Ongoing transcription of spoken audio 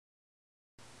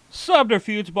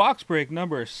Subterfuge box break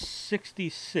number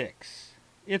 66.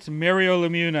 It's Mario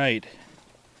Lemieux night.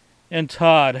 And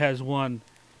Todd has won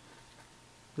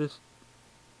this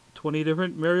 20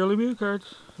 different Mario Lemieux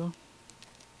cards. So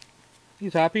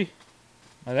he's happy,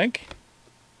 I think.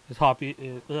 As happy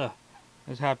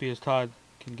as Todd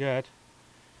can get.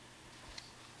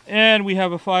 And we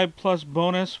have a 5+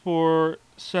 bonus for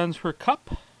Sends for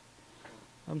Cup.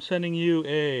 I'm sending you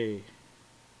a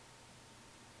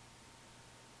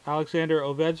Alexander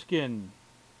Ovechkin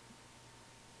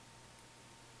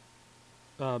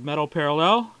metal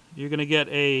parallel. You're going to get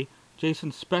a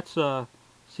Jason Spezza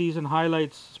season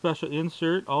highlights special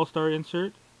insert, all-star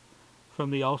insert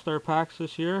from the all-star packs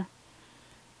this year,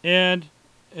 and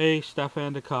a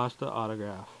Stefan DaCosta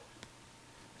autograph.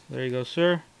 There you go,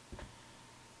 sir.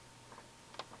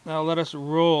 Now let us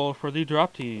roll for the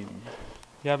drop team.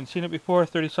 If you haven't seen it before,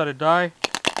 30-sided die.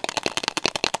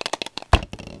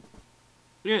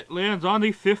 It lands on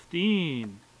the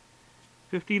 15.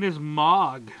 15 is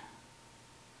Mog.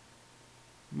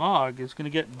 Mog is going to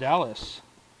get Dallas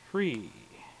free.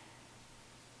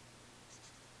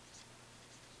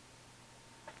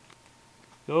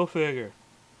 Go figure.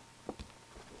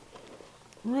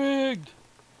 Rigged.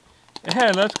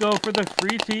 And let's go for the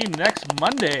free team next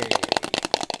Monday.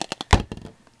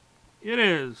 It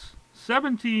is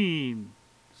 17.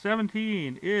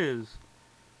 17 is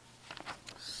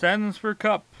Sends for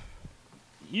Cup.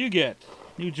 You get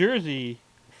New Jersey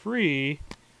free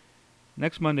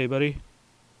next Monday, buddy.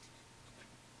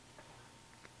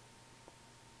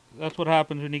 That's what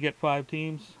happens when you get 5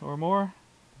 teams or more.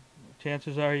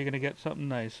 Chances are you're going to get something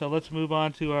nice. So let's move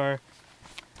on to our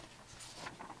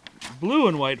blue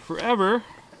and white forever.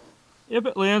 If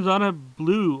it lands on a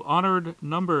blue, honored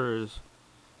numbers,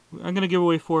 I'm going to give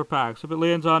away 4 packs. If it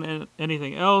lands on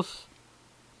anything else,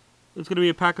 it's going to be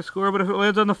a pack of score. But if it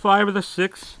lands on the 5 or the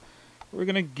 6, we're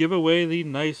going to give away the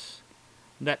nice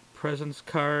Net Presence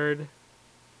card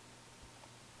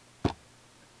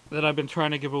that I've been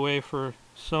trying to give away for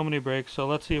so many breaks. So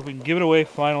let's see if we can give it away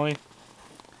finally.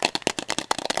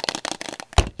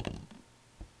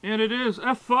 And it is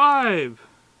F5.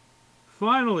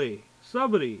 Finally,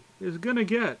 somebody is going to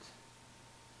get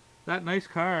that nice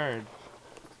card.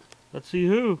 Let's see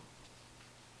who.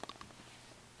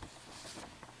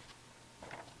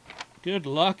 Good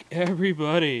luck,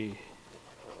 everybody.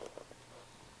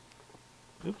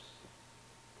 Oops.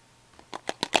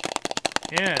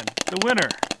 And the winner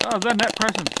of the Net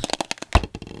Presence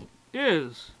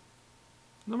is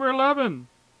number 11,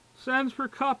 Sends for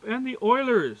Cup and the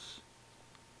Oilers.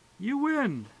 You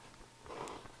win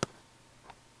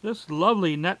this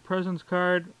lovely Net Presence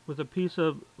card with a piece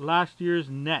of last year's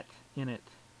net in it.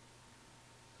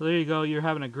 So there you go. You're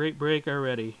having a great break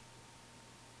already.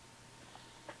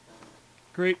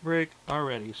 Great break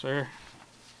already, sir.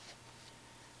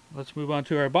 Let's move on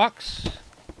to our box.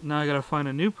 Now I gotta find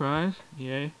a new prize.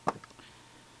 Yay.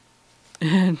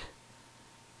 And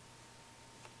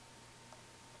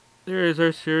there is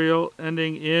our serial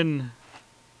ending in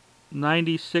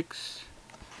 96.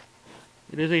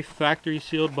 It is a factory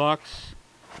sealed box.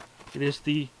 It is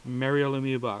the Mario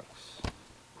Lemieux box.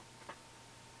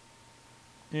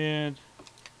 And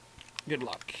good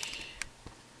luck.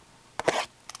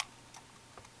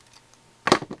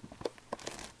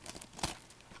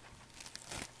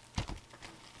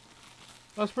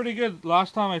 That's pretty good.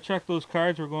 Last time I checked, those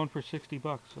cards were going for 60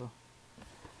 bucks, so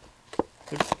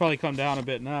it's probably come down a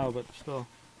bit now, but still.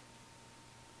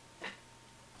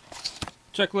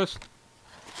 Checklist.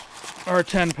 Our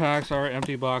 10 packs, our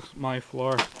empty box, my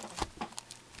floor.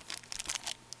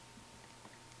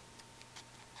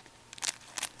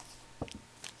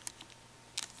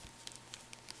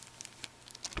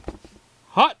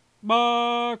 Hot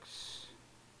box.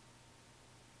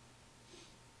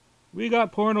 We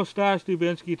got Porno Stash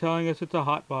Dubinsky telling us it's a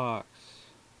hot box.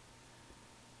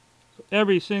 So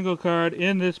every single card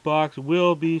in this box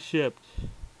will be shipped.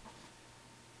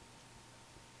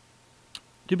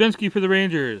 Dubinsky for the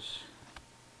Rangers.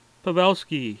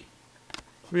 Pavelski.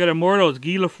 We got Immortals,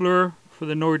 Guy Lafleur for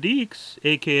the Nordiques,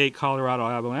 aka Colorado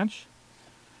Avalanche.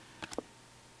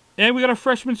 And we got a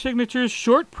Freshman Signatures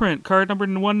short print, card number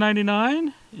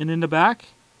 199. And in the back,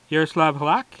 Yaroslav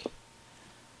Halak,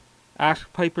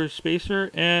 Ask Piper Spacer,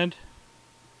 and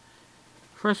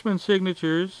Freshman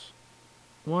Signatures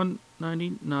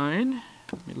 199.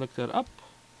 Let me look that up.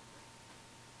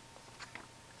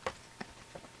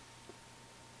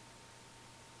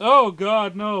 Oh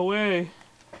God, no way.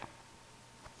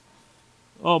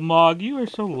 Oh Mog, you are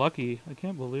so lucky. I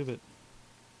can't believe it.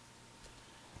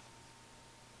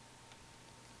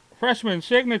 Freshman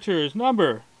Signatures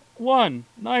number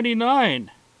 199.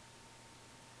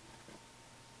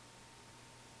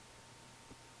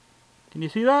 Can you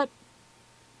see that?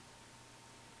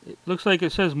 It looks like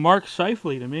it says Mark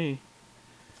Seifley to me.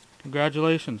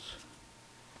 Congratulations.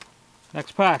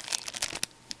 Next pack.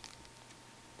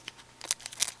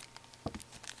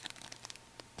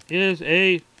 Is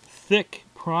a thick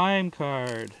prime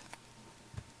card.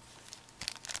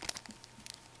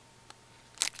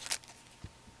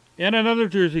 And another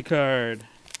jersey card.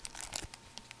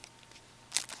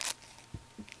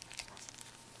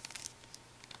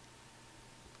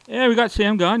 And we got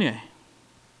Sam Gagne.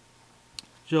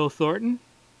 Joe Thornton.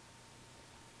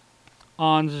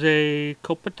 Anze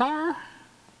Kopitar.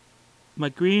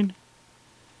 Mike Green.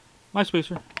 My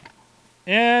spacer.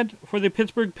 And for the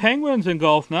Pittsburgh Penguins in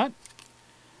Golf Nut,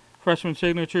 freshman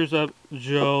signatures of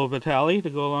Joe Vitale to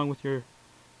go along with your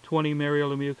 20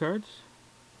 Mario Lemieux cards.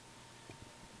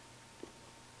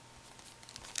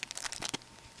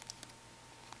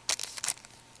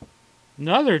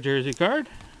 Another jersey card.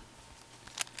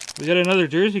 We got another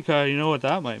jersey card. You know what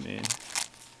that might mean.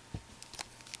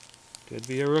 Could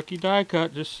be a rookie die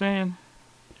cut, just saying.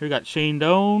 Here we got Shane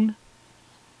Doan,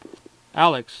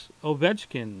 Alex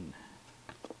Ovechkin,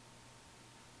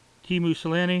 Teemu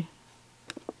Selanne,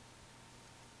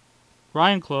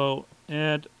 Ryan Clough,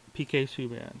 and PK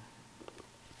Subban.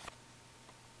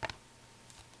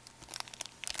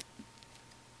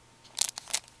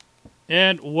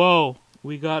 And whoa,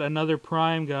 we got another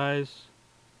prime, guys.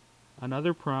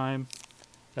 Another prime.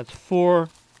 That's 4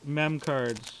 mem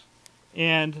cards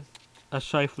and a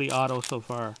Scheifele auto so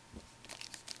far.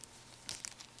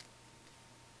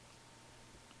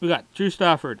 We got Drew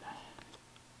Stafford,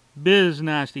 Biz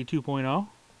Nasty 2.0,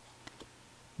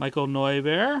 Michael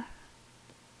Neuber,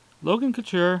 Logan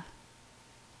Couture,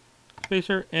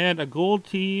 spacer, and a gold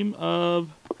team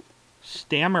of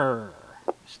Steven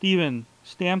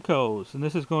Stamkos. And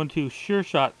this is going to Sure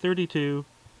Shot 32.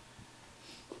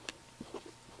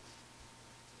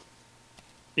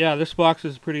 Yeah, this box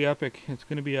is pretty epic. It's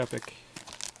going to be epic.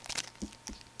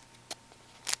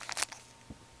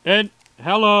 And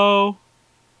hello.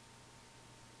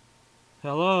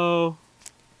 Hello.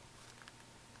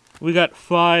 We got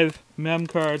 5 mem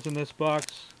cards in this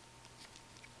box.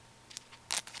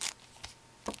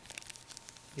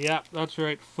 Yeah, that's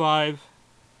right, 5.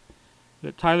 We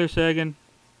got Tyler Seguin,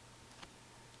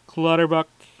 Clutterbuck,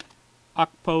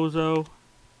 Okposo,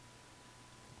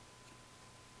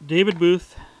 David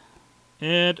Booth,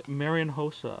 and Marian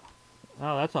Hossa.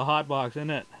 Wow, that's a hot box,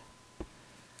 isn't it?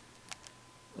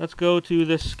 Let's go to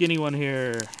this skinny one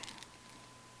here.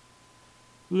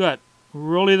 We got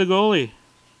Rolly the goalie,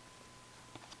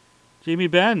 Jamie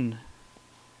Benn.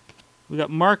 We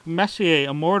got Mark Messier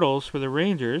Immortals for the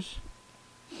Rangers,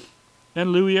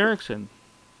 and Louis Eriksson,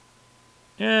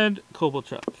 and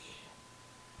Kovalchuk.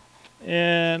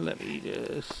 And let me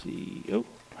just see. Oh,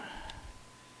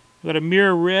 we got a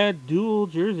mirror red dual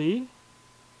jersey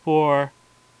for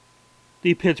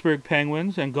the Pittsburgh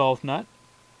Penguins and Golf Nut.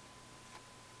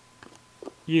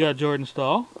 You got Jordan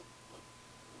Staal.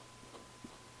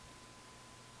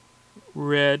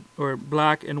 Red or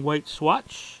black and white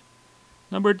swatch.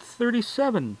 Numbered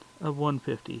 37 of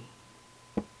 150.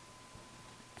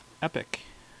 Epic.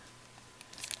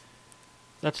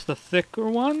 That's the thicker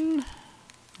one.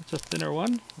 That's a thinner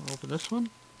one. We'll open this one.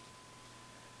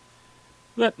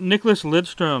 We got Nicholas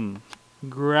Lidstrom.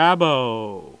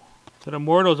 Grabo. The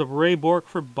Immortals of Ray Bourque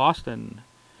for Boston.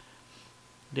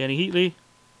 Danny Heatley.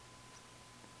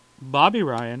 Bobby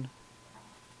Ryan.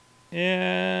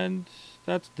 And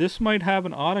this might have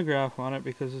an autograph on it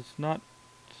because it's not.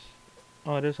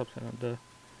 Oh, it is upside down. Duh.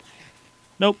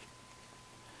 Nope.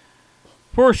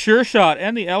 For Sure Shot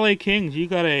and the LA Kings, you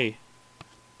got a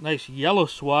nice yellow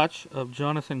swatch of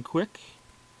Jonathan Quick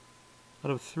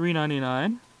out of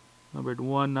 $3.99, numbered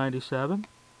 197.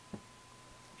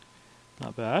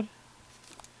 Not bad.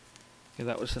 Okay,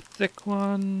 that was a thick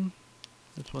one.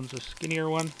 This one's a skinnier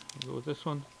one. I'll go with this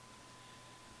one.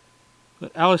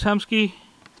 Got Alice Hemsky,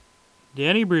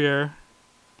 Danny Briere,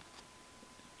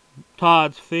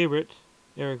 Todd's favorite,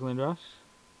 Eric Lindros,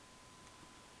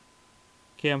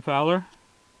 Cam Fowler,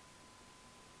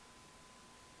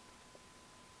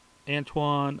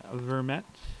 Antoine Vermette,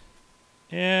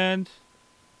 and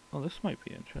oh, this might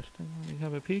be interesting. Let me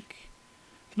have a peek.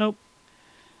 Nope.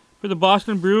 For the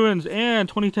Boston Bruins and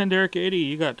 2010 Derek 80,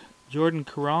 you got Jordan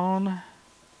Caron,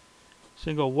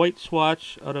 single white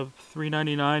swatch out of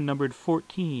 $3.99, numbered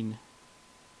 14.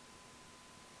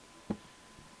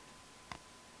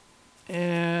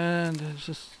 And it's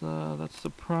just that's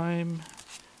the prime.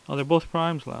 Oh, they're both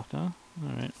primes left, huh?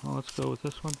 All right. Well, let's go with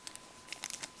this one.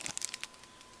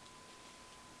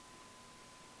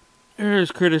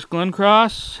 There's Curtis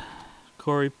Glencross,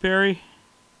 Corey Perry,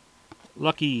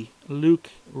 Lucky Luke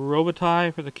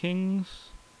Robitaille for the Kings.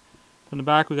 From the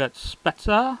back we got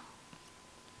Spezza.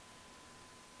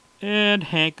 And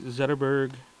Hank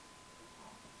Zetterberg.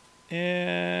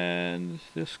 And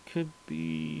this could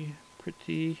be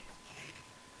pretty...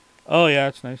 Oh yeah,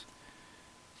 it's nice.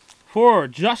 For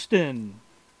Justin.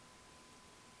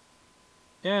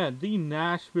 And the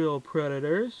Nashville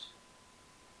Predators.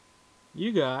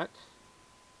 You got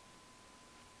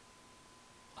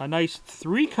a nice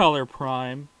 3-color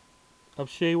prime of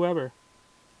Shea Weber.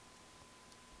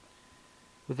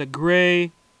 With a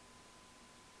gray,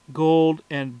 gold,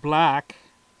 and black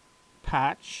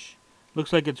patch.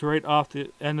 Looks like it's right off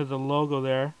the end of the logo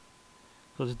there.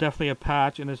 So it's definitely a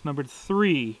patch, and it's numbered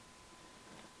 3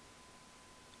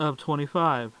 of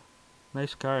 25.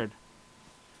 Nice card.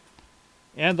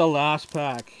 And the last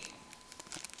pack.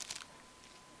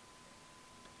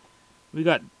 We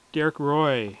got Derek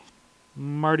Roy,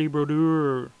 Marty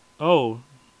Brodeur. Oh,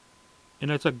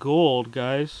 and it's a gold,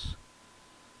 guys.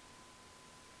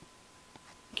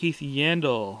 Keith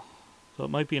Yandel. So it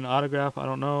might be an autograph. I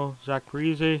don't know. Zach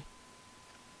Parise.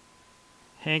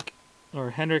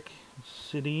 Henrik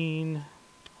Sedin.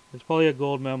 It's probably a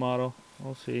gold mem auto.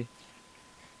 We'll see.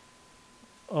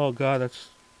 Oh god, that's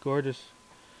gorgeous.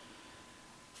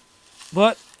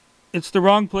 But it's the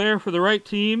wrong player for the right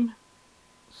team.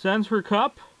 Sends for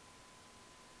Cup.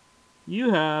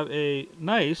 You have a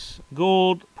nice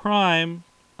gold prime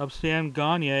of Stan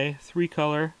Gagne,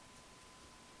 3-color.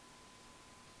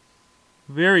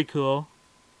 Very cool.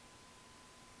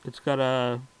 It's got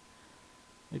a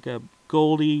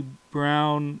goldy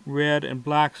brown, red, and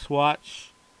black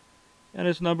swatch, and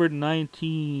it's numbered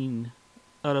 19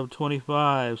 out of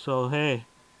 25. So hey,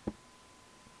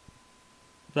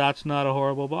 that's not a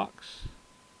horrible box.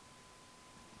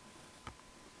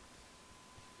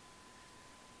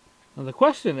 Now the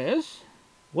question is,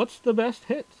 what's the best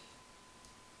hit?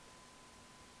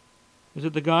 Is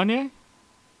it the Gagne?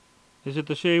 Is it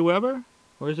the Shea Weber?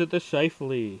 Or is it the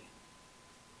Scheifele?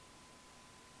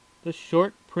 The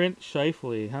short print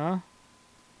Scheifele, huh?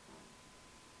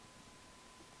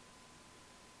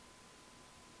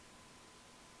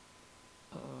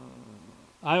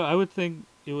 I would think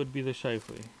it would be the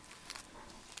Scheifele.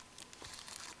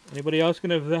 Anybody else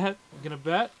gonna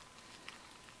bet?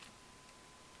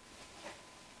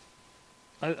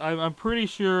 I'm pretty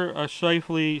sure a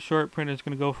Scheifele short print is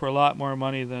gonna go for a lot more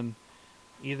money than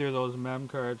either of those mem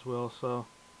cards will. So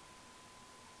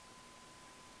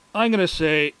I'm gonna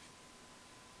say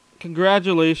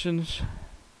congratulations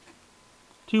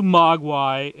to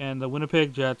Mogwai and the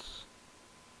Winnipeg Jets.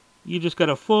 You just got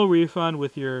a full refund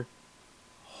with your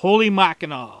Holy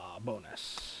Machina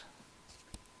bonus.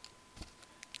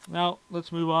 Now,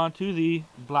 let's move on to the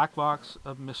Black Box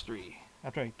of Mystery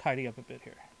after I tidy up a bit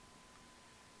here.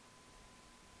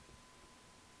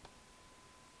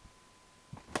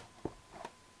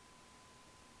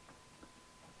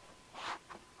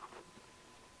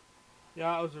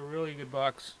 Yeah, it was a really good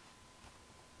box.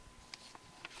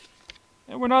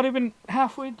 And we're not even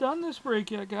halfway done this break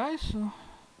yet, guys. So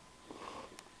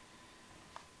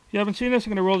if you haven't seen this, I'm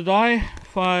going to roll the die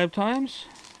 5 times.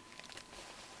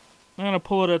 I'm going to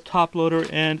pull out a top loader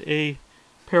and a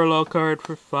parallel card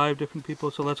for 5 different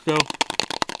people. So let's go.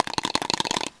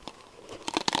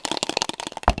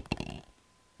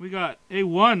 We got a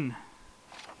 1.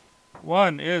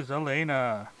 1 is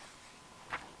Elena.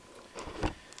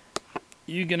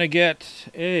 You're going to get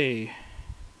a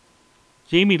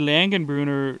Jamie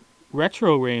Langenbrunner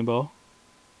Retro Rainbow.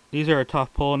 These are a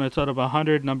tough pull, and it's out of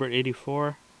 100, number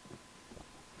 84.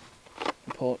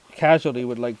 Casualty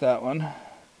would like that one.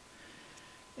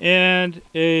 And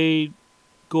a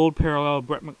gold parallel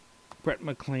Brett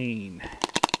McLean.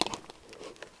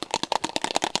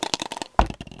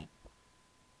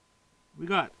 We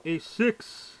got a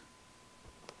 6.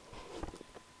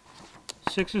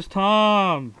 6 is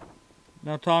Tom.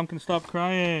 Now Tom can stop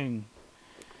crying.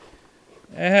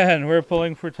 And we're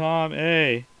pulling for Tom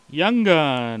a Young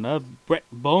Gun of Brett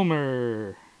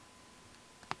Bomer.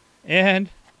 And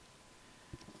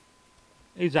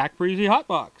a Zach Parise Hot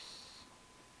Box.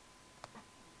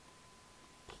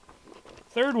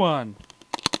 Third one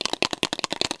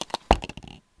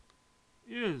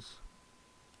is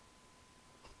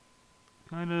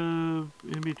kind of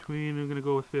in between. I'm going to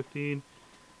go with 15.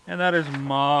 And that is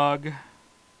Mog.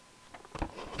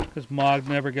 Because Mog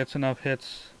never gets enough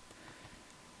hits.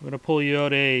 I'm going to pull you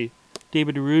out a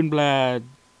David Runeblad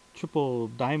Triple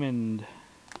Diamond.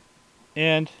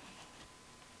 And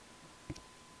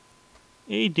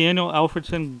a Daniel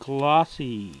Alfredson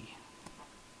Glossy.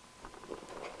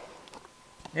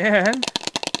 And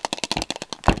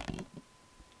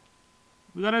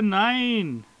We got a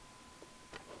 9.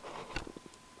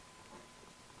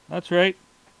 That's right.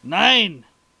 9.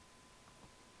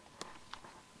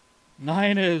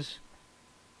 9 is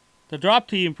the drop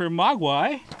team for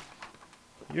Mogwai.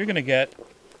 You're going to get...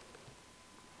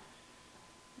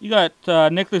 You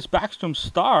got Nicholas Backstrom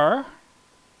Star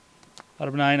out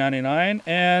of 9.99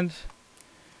 and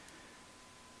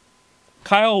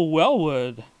Kyle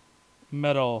Wellwood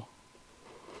medal.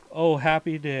 Oh,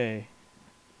 happy day.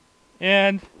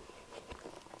 And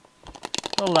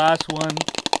the last one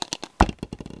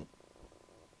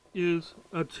is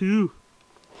a 2.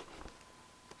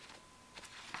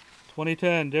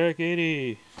 2010 Derek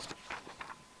 80.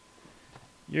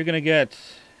 You're going to get...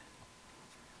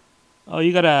 Oh,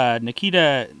 you got a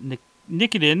Nikita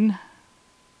Nikitin.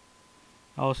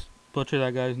 I'll butcher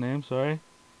that guy's name, sorry.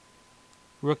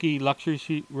 Rookie, luxury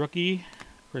sheet rookie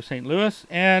for St. Louis.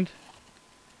 And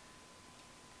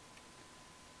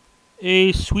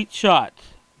a Sweet Shot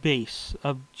base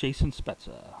of Jason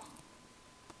Spezza.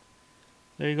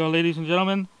 There you go, ladies and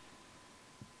gentlemen.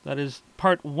 That is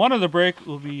part 1 of the break.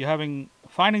 We'll be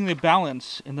finding the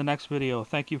balance in the next video.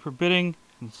 Thank you for bidding,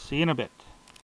 and see you in a bit.